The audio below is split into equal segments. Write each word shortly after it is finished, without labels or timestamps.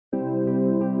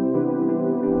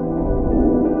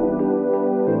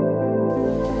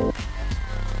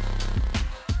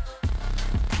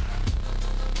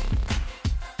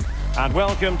And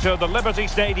welcome to the Liberty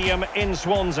Stadium in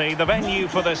Swansea, the venue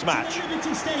for this match.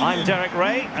 I'm Derek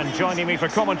Ray, and joining me for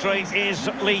commentary is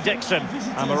Lee Dixon.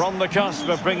 And we're on the cusp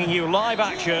of bringing you live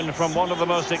action from one of the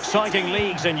most exciting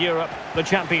leagues in Europe, the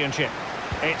Championship.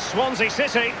 It's Swansea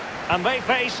City, and they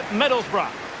face Middlesbrough.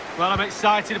 Well, I'm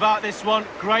excited about this one.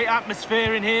 Great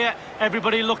atmosphere in here.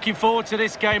 Everybody looking forward to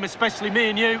this game, especially me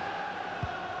and you.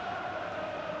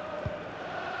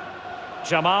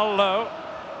 Jamal Lowe.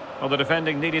 Well, the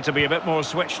defending needed to be a bit more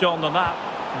switched on than that.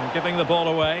 And giving the ball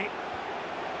away.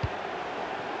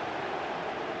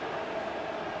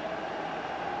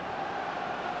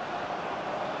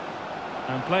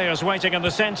 And players waiting in the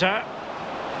centre.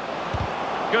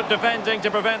 Good defending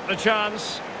to prevent the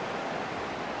chance.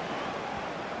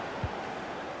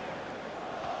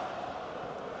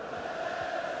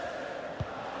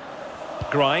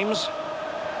 Grimes.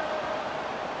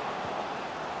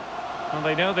 And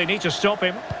they know they need to stop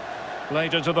him.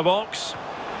 Played into the box.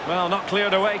 Well, not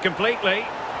cleared away completely.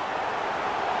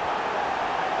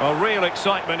 Well, real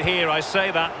excitement here, I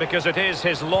say that because it is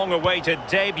his long-awaited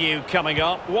debut coming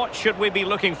up. What should we be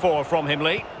looking for from him,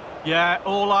 Lee? Yeah,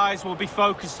 all eyes will be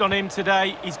focused on him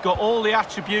today. He's got all the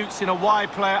attributes in a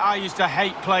wide player I used to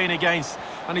hate playing against.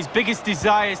 And his biggest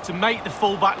desire is to make the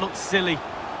fullback look silly.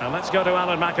 And let's go to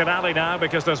Alan McInally now,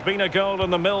 because there's been a goal in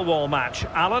the Millwall match.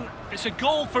 Alan? It's a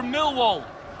goal for Millwall.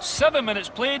 7 minutes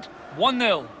played,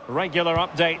 1-0. Regular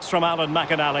updates from Alan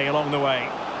McInally along the way.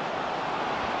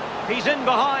 He's in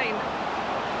behind.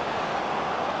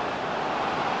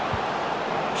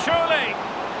 Surely.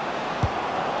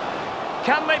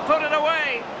 Can they put it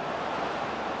away?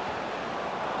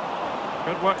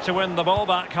 Good work to win the ball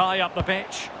back high up the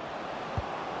pitch.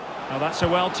 Now that's a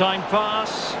well-timed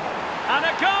pass. And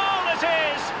a goal it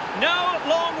is! No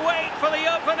long wait for the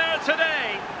opener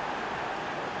today.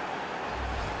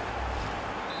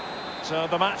 So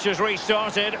the match has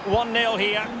restarted, 1-0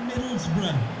 here.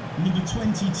 Middlesbrough, number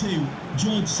 22,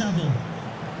 George Saville.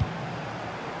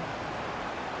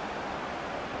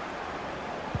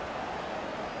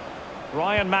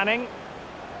 Ryan Manning.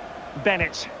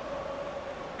 Bennett.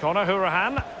 Conor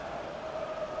Hourihane.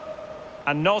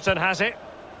 And Norton has it.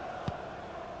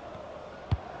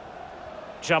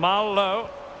 Jamal Lowe.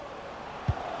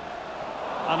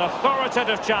 An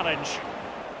authoritative challenge.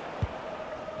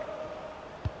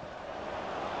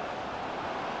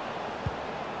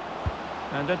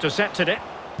 And intercepted it.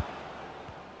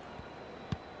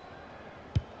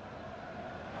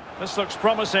 This looks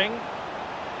promising.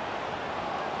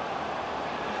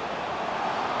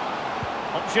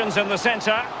 Options in the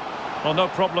centre. Well, no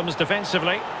problems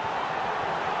defensively.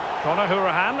 Conor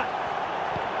Hourihane.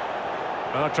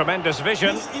 Oh, tremendous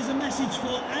vision. This is a message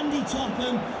for Andy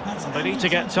Topham. They need to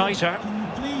get tighter. Can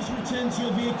you please return to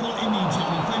your vehicle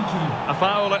immediately? Thank you. A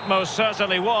foul it most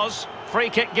certainly was. Free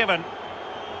kick given.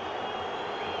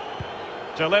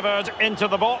 Delivered into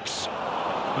the box.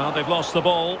 Well, they've lost the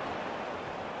ball.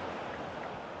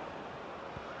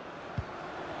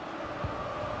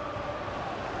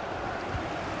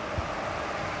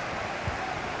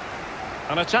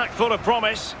 An attack full of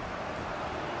promise.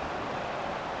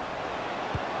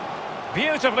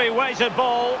 Beautifully weighted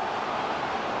ball.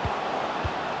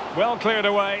 Well cleared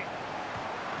away.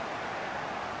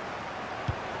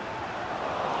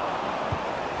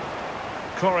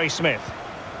 Corey Smith.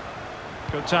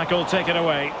 Good tackle taken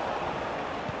away.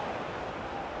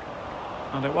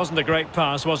 And it wasn't a great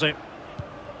pass, was it?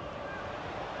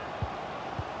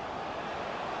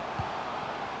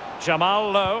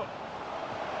 Jamal Lowe.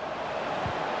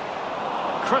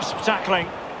 Crisp tackling.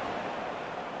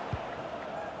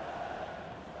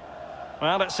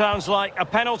 Well, it sounds like a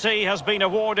penalty has been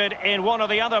awarded in one of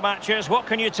the other matches. What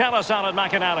can you tell us, Alan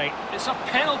McInally? It's a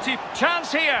penalty.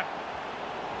 Chance here.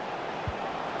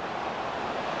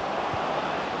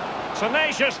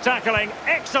 Tenacious tackling.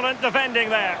 Excellent defending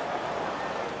there.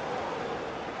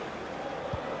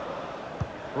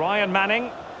 Ryan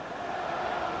Manning.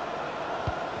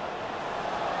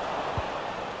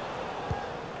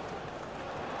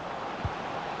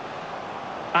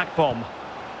 Akpom.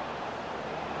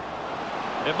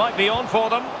 It might be on for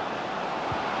them.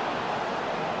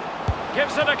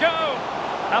 Gives it a go.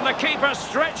 And the keeper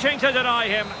stretching to deny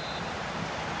him.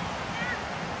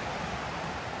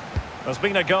 There's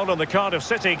been a goal in the Cardiff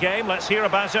City game. Let's hear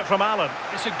about it from Alan.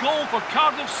 It's a goal for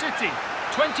Cardiff City.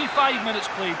 25 minutes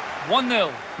played,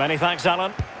 1-0. Many thanks,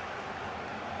 Alan.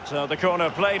 So the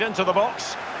corner played into the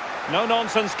box. No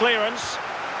nonsense clearance.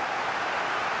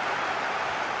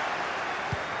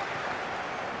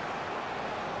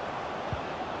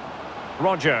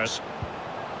 Rodgers.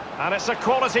 And it's a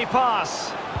quality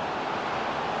pass.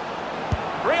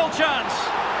 Real chance.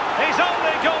 He's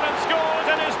only gone and scored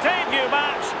in his debut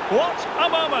match. What a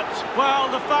moment.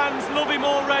 Well, the fans love him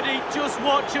already. Just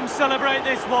watch him celebrate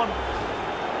this one.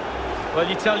 Well,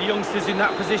 you tell youngsters in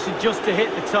that position just to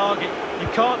hit the target. You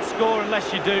can't score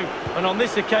unless you do. And on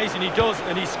this occasion he does,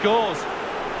 and he scores.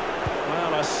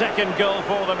 Well, a second goal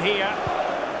for them here.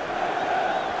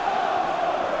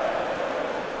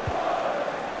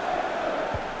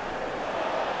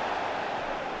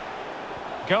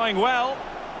 Going well.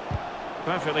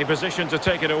 Perfectly positioned to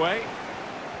take it away.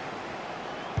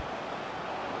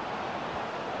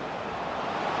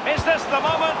 Is this the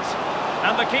moment?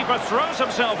 And the keeper throws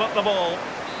himself at the ball.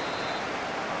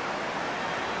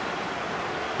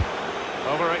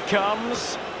 Over it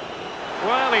comes.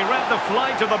 Well, he read the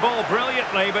flight of the ball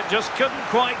brilliantly, but just couldn't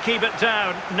quite keep it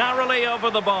down. Narrowly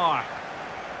over the bar.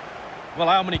 Well,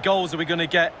 how many goals are we going to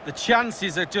get? The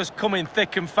chances are just coming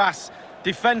thick and fast.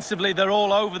 Defensively, they're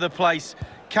all over the place.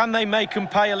 Can they make them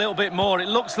pay a little bit more? It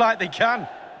looks like they can.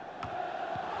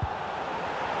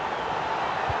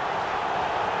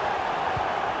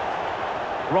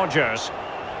 Rodgers.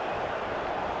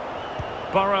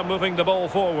 Borough moving the ball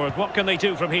forward. What can they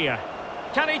do from here?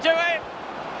 Can he do it?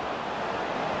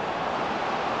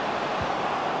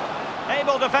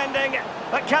 Able defending,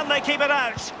 but can they keep it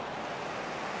out?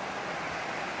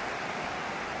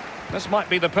 This might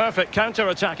be the perfect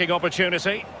counter-attacking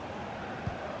opportunity.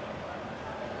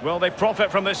 Will they profit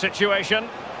from this situation?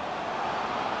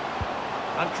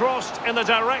 And crossed in the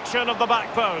direction of the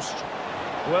back post.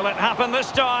 Will it happen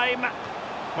this time?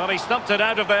 Well, he stumped it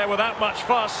out of there without much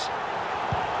fuss.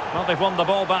 Well, they've won the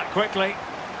ball back quickly.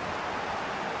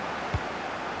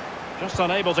 Just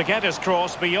unable to get his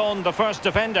cross beyond the first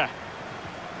defender.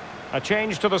 A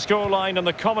change to the scoreline in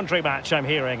the commentary match, I'm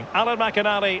hearing. Alan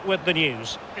McInally with the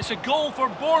news. It's a goal for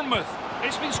Bournemouth.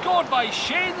 It's been scored by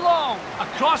Shane Long. A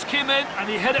cross came in and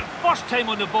he hit it first time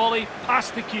on the volley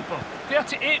past the keeper.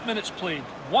 38 minutes played,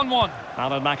 1-1.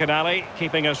 Alan McInally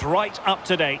keeping us right up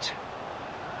to date.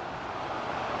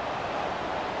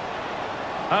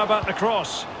 How about the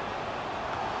cross?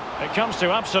 It comes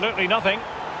to absolutely nothing.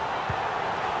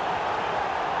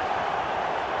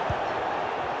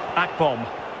 Akpom.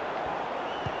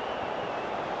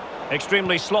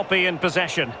 Extremely sloppy in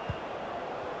possession.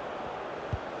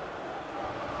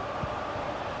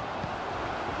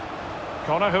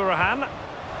 Conor Hourihane.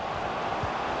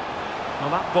 Well,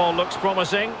 that ball looks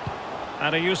promising.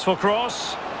 And a useful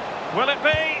cross. Will it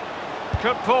be?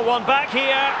 Could pull one back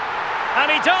here. And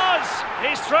he does!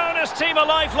 He's thrown his team a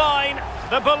lifeline.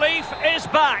 The belief is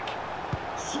back.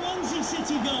 Swansea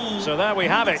City goal. So there we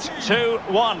have it,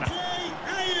 2-1.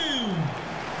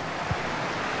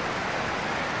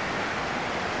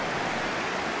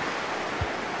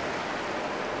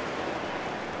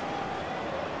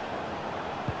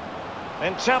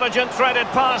 Intelligent threaded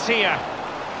pass here.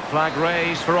 Flag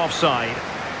raised for offside.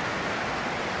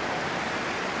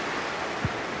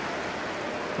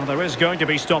 Well, there is going to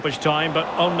be stoppage time, but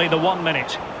only the 1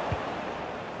 minute.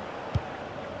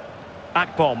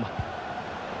 Akpom.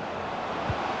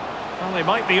 Well, they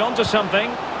might be onto something.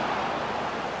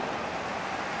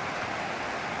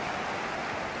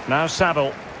 Now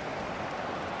Saville.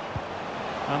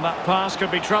 And that pass could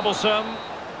be troublesome.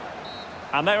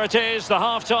 And there it is, the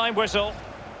half-time whistle.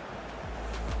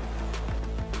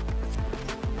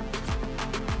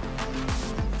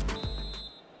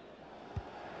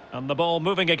 And the ball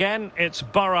moving again. It's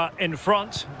Borough in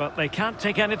front, but they can't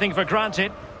take anything for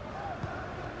granted.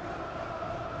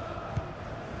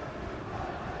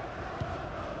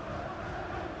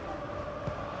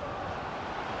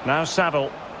 Now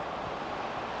Saville.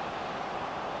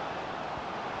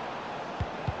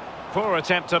 Poor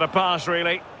attempt at a pass,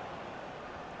 really.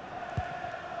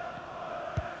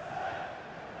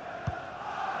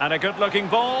 And a good-looking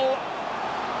ball.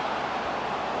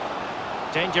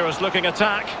 Dangerous-looking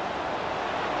attack.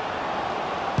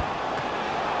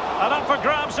 And up for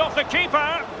grabs off the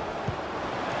keeper.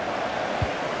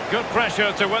 Good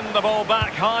pressure to win the ball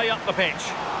back high up the pitch.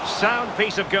 Sound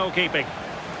piece of goalkeeping.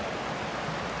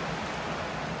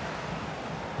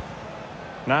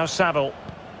 Now Saville.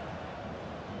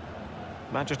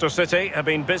 Manchester City have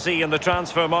been busy in the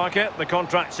transfer market. The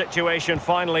contract situation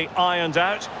finally ironed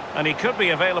out, and he could be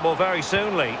available very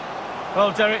soon, Lee.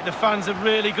 Well, Derek, the fans are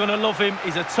really going to love him.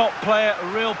 He's a top player, a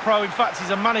real pro. In fact, he's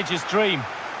a manager's dream.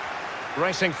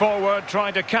 Racing forward,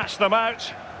 trying to catch them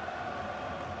out.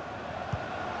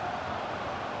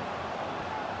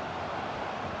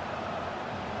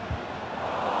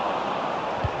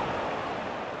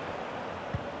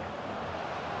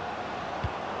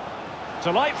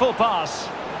 Delightful pass.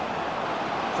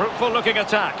 Fruitful looking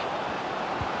attack.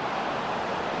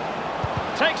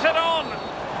 Takes it on.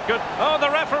 Good. Oh,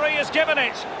 the referee has given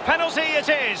it. Penalty it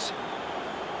is.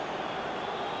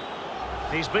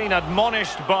 He's been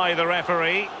admonished by the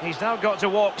referee. He's now got to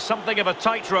walk something of a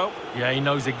tightrope. Yeah, he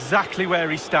knows exactly where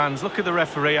he stands. Look at the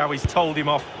referee, how he's told him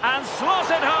off. And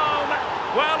slotted home.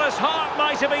 Well, his heart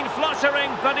might have been fluttering,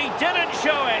 but he didn't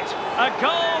show it. A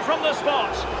goal from the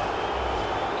spot.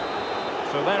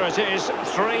 So there it is,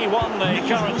 3-1 the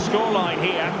current scoreline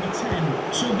here. Number 10,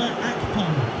 Chuba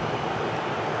Akpom.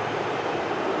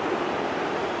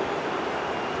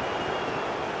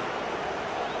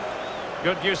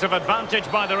 Good use of advantage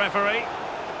by the referee.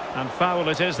 And foul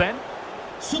it is then.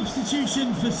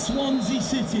 Substitution for Swansea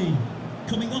City.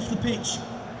 Coming off the pitch,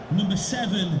 number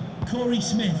 7, Corey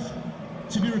Smith.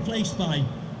 To be replaced by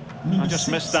number I just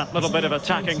 6, missed that little bit of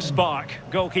attacking Johnson. spark.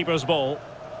 Goalkeeper's ball.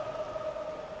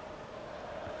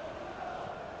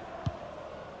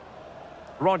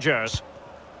 Rodgers.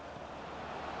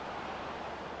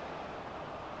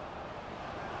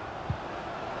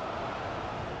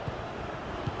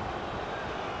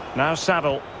 Now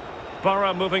Saville.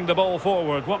 Borough moving the ball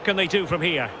forward. What can they do from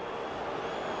here?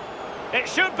 It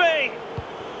should be!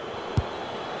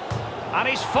 And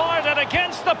he's fired it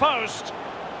against the post.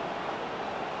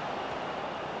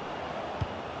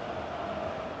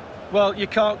 Well, you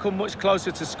can't come much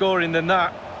closer to scoring than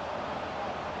that.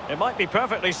 It might be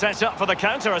perfectly set up for the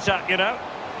counter-attack, you know.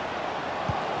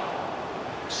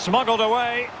 Smuggled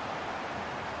away.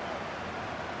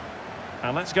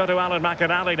 And let's go to Alan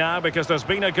McInally now, because there's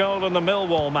been a goal in the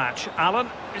Millwall match. Alan?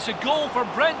 It's a goal for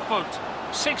Brentford.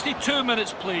 62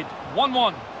 minutes played.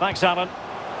 1-1. Thanks, Alan.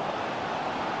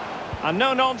 And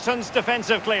no-nonsense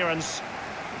defensive clearance.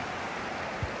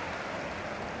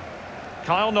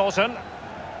 Kyle Norton.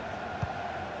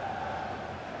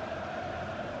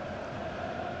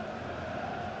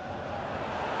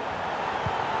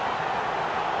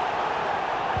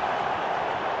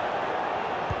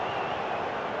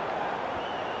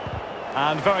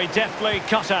 And very deftly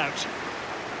cut out.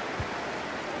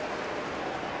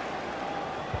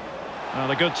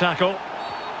 Well, a good tackle.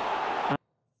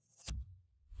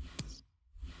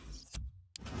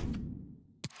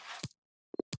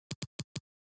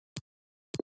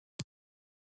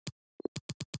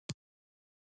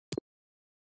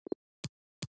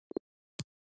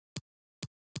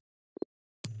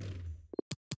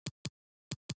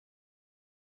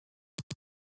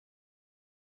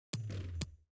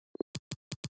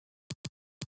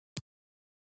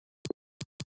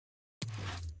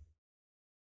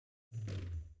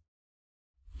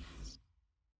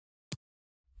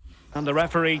 And the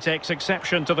referee takes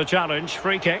exception to the challenge.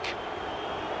 Free kick.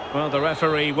 Well, the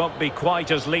referee won't be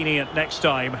quite as lenient next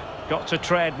time. Got to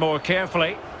tread more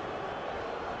carefully.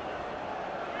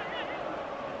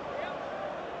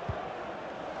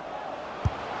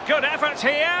 Good effort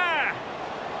here.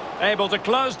 Able to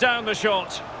close down the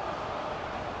shot.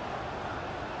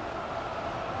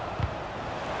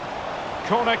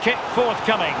 Corner kick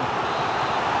forthcoming.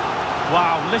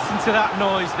 Wow, listen to that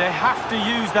noise. They have to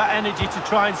use that energy to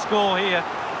try and score here.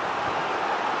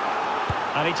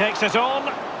 And he takes it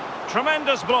on.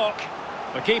 Tremendous block.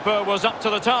 The keeper was up to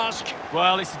the task.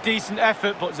 Well, it's a decent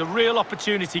effort, but it's a real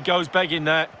opportunity goes begging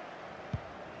there.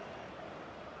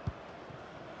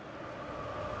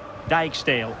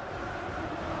 Dijksteel.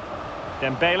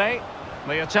 Dembele.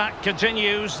 The attack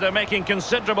continues. They're making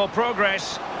considerable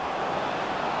progress.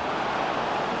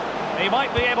 He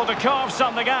might be able to carve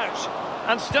something out.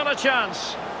 And still a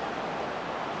chance.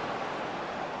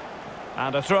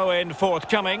 And a throw-in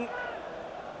forthcoming.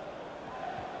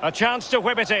 A chance to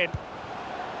whip it in.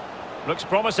 Looks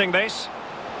promising, this.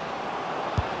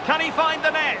 Can he find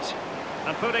the net?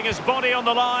 And putting his body on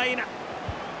the line.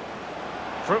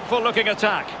 Fruitful-looking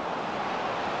attack.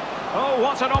 Oh,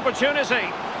 what an opportunity.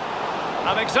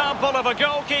 An example of a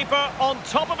goalkeeper on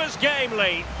top of his game,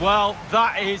 Lee. Well,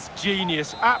 that is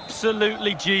genius.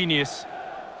 Absolutely genius.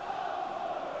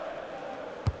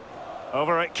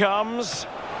 Over it comes.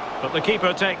 But the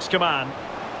keeper takes command.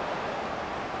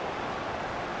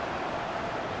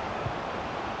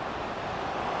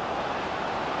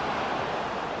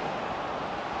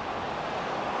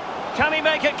 Can he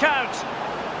make it count?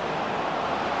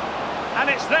 And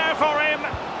it's there for him.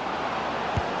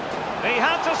 He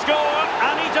had to score,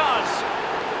 and he does.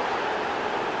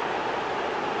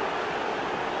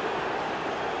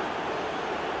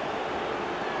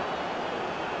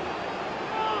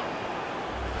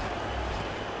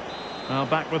 Well,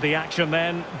 back with the action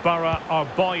then. Borough are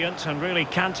buoyant and really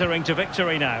cantering to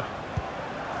victory now.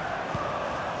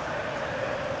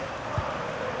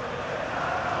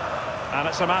 And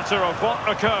it's a matter of what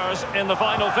occurs in the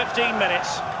final 15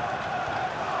 minutes.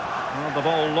 Well, the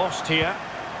ball lost here.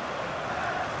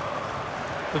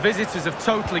 The visitors have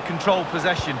totally controlled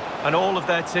possession, and all of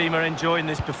their team are enjoying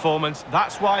this performance.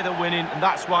 That's why they're winning, and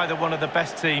that's why they're one of the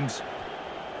best teams.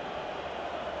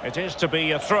 It is to be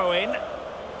a throw-in. A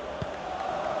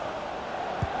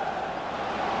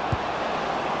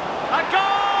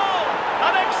goal!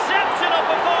 An exceptional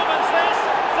performance this.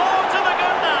 4 to the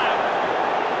good now.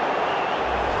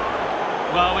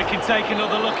 Well, we can take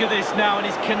another look at this now, and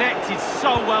he's connected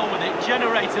so well with it,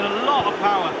 generated a lot of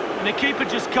power, and the keeper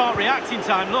just can't react in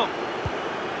time. Look.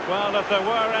 Well, if there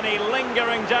were any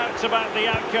lingering doubts about the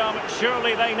outcome,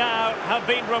 surely they now have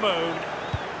been removed.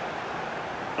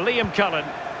 Liam Cullen.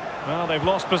 Well, they've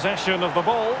lost possession of the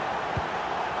ball.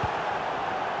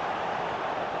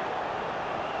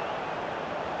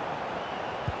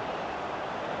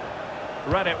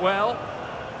 Read it well.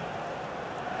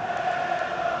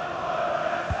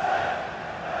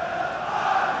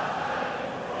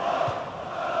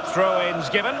 Throw-ins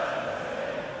given.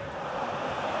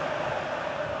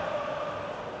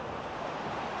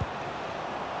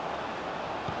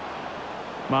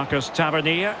 Marcus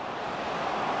Tavernier.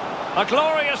 A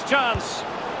glorious chance.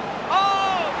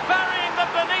 Oh, burying them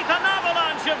beneath an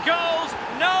avalanche of goals.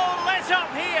 No let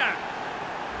up here.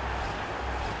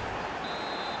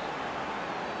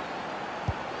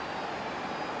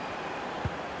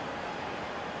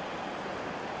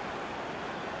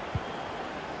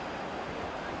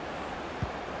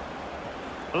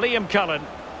 Liam Cullen.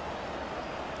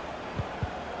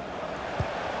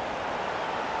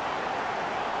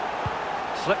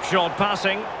 Slipshod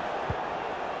passing.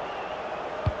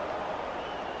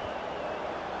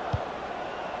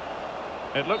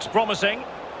 It looks promising,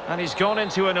 and he's gone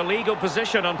into an illegal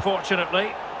position,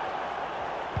 unfortunately.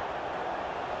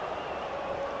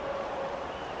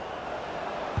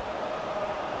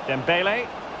 Dembele.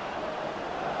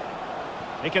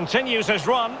 He continues his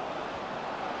run.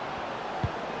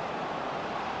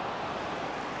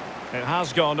 It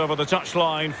has gone over the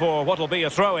touchline for what will be a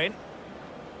throw-in.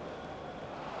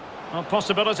 Well,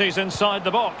 possibilities inside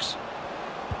the box.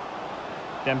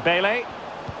 Dembele.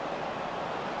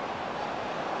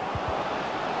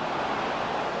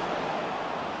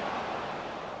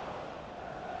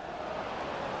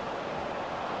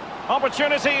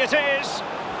 Opportunity it is.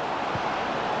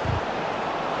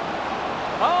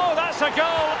 Oh, that's a goal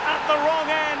at the wrong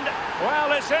end.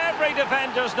 Well, it's every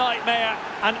defender's nightmare.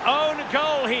 An own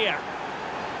goal here.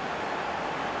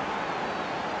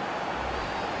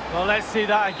 Well, let's see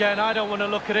that again. I don't want to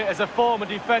look at it as a former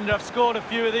defender. I've scored a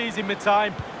few of these in my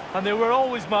time, and they were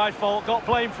always my fault. Got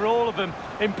blamed for all of them.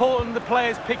 Important the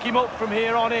players pick him up from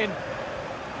here on in.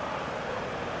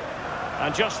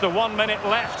 And just the 1 minute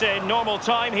left in normal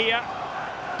time here.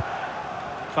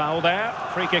 Foul there.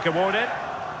 Free kick awarded.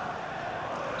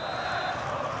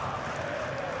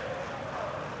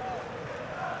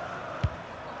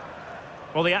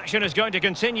 Well, the action is going to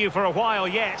continue for a while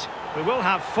yet. We will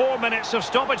have 4 minutes of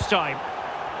stoppage time.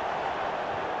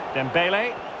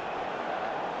 Dembele.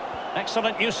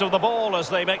 Excellent use of the ball as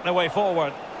they make their way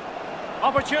forward.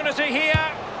 Opportunity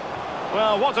here.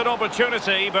 Well, what an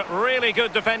opportunity, but really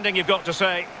good defending, you've got to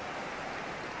say.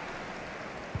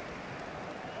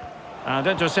 And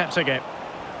intercepts again.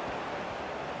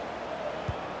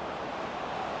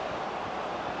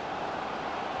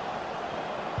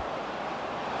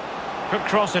 Could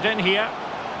cross it in here.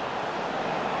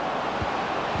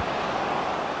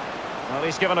 Well,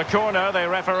 he's given a corner, the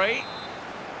referee.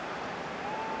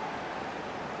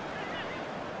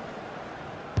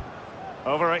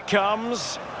 Over it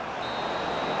comes.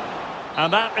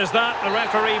 And that is that. The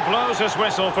referee blows his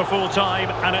whistle for full time,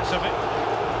 and it's a bit...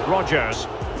 Rodgers.